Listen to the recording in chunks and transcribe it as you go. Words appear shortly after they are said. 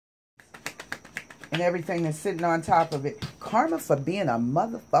and everything that's sitting on top of it. Karma for being a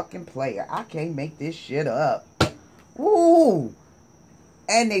motherfucking player. I can't make this shit up. Woo!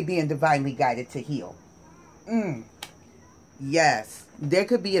 And they being divinely guided to heal. Yes. There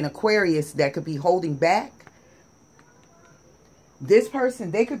could be an Aquarius that could be holding back. This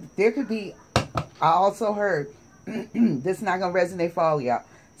person, there could be, I also heard, this is not going to resonate for all y'all.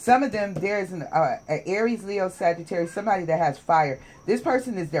 Some of them, there's an Aries, Leo, Sagittarius, somebody that has fire. This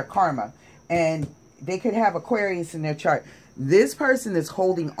person is their karma. And they could have Aquarius in their chart. This person is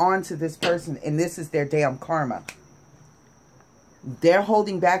holding on to this person, and this is their damn karma. They're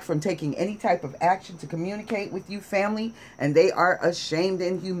holding back from taking any type of action to communicate with you, family, and they are ashamed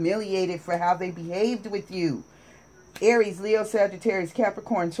and humiliated for how they behaved with you. Aries, Leo, Sagittarius,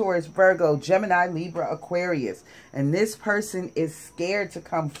 Capricorn, Taurus, Virgo, Gemini, Libra, Aquarius. And this person is scared to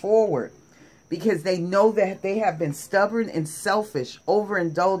come forward because they know that they have been stubborn and selfish,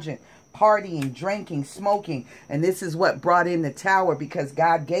 overindulgent, partying, drinking, smoking. And this is what brought in the Tower, because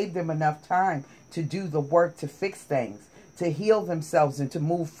God gave them enough time to do the work to fix things, to heal themselves, and to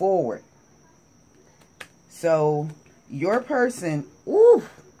move forward. So your person, ooh,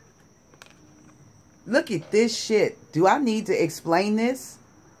 look at this shit. Do I need to explain this?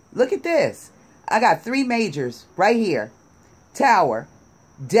 Look at this. I got 3 majors right here. Tower,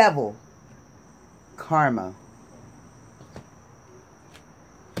 Devil, Karma.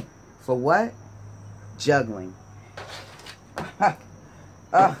 For what? Juggling.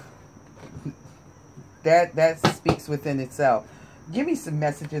 That speaks within itself. Give me some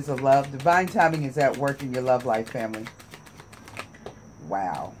messages of love. Divine timing is at work in your love life, family.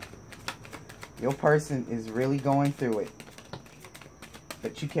 Wow. Your person is really going through it.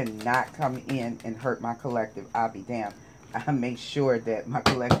 But you cannot come in and hurt my collective. I'll be damned. I make sure that my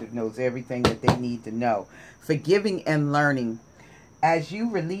collective knows everything that they need to know. Forgiving and learning. As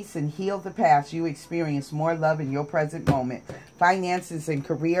you release and heal the past, you experience more love in your present moment. Finances and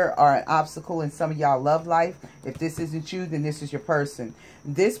career are an obstacle in some of y'all love life. If this isn't you, then this is your person.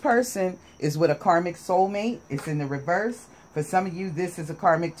 This person is with a karmic soulmate. It's in the reverse. For some of you, this is a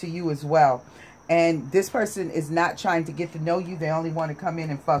karmic to you as well. And this person is not trying to get to know you. They only want to come in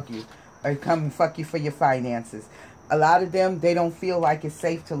and fuck you. Or come and fuck you for your finances. A lot of them, they don't feel like it's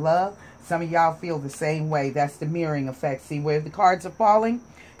safe to love. Some of y'all feel the same way. That's the mirroring effect. See where the cards are falling?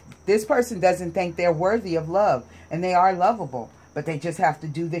 This person doesn't think they're worthy of love. And they are lovable. But they just have to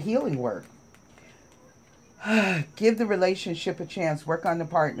do the healing work. Give the relationship a chance. Work on the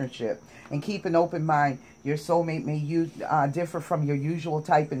partnership. And keep an open mind. Your soulmate may differ from your usual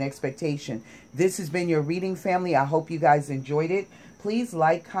type and expectation. This has been your reading, family. I hope you guys enjoyed it. Please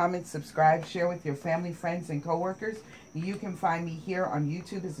like, comment, subscribe, share with your family, friends, and coworkers. You can find me here on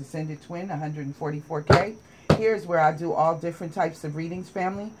YouTube as Ascended Twin, 144K. Here's where I do all different types of readings,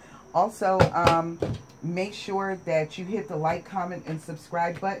 family. Also, make sure that you hit the like, comment, and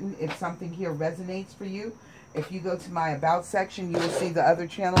subscribe button if something here resonates for you. If you go to my About section, you will see the other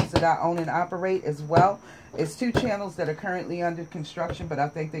channels that I own and operate as well. It's 2 channels that are currently under construction, but I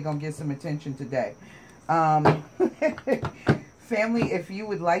think they're going to get some attention today. Family, if you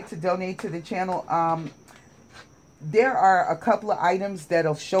would like to donate to the channel, there are a couple of items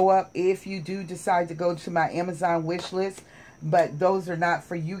that'll show up if you do decide to go to my Amazon wish list. But those are not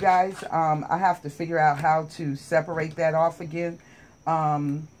for you guys. I have to figure out how to separate that off again.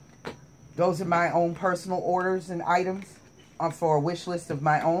 Those are my own personal orders and items for a wish list of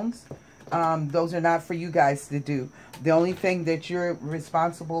my own. Those are not for you guys to do. The only thing that you're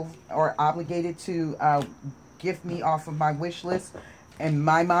responsible or obligated to gift me off of my wish list, in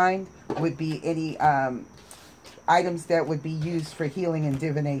my mind, would be any items that would be used for healing and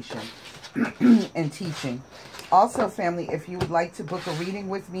divination and teaching. Also, family, if you would like to book a reading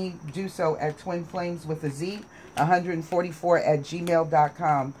with me, do so at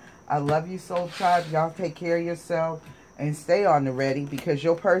twinflames144@gmail.com. I love you, Soul Tribe. Y'all take care of yourself and stay on the ready, because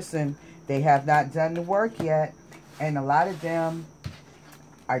your person, they have not done the work yet. And a lot of them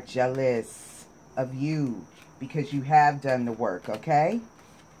are jealous of you because you have done the work, okay?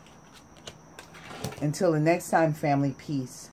 Until the next time, family, peace.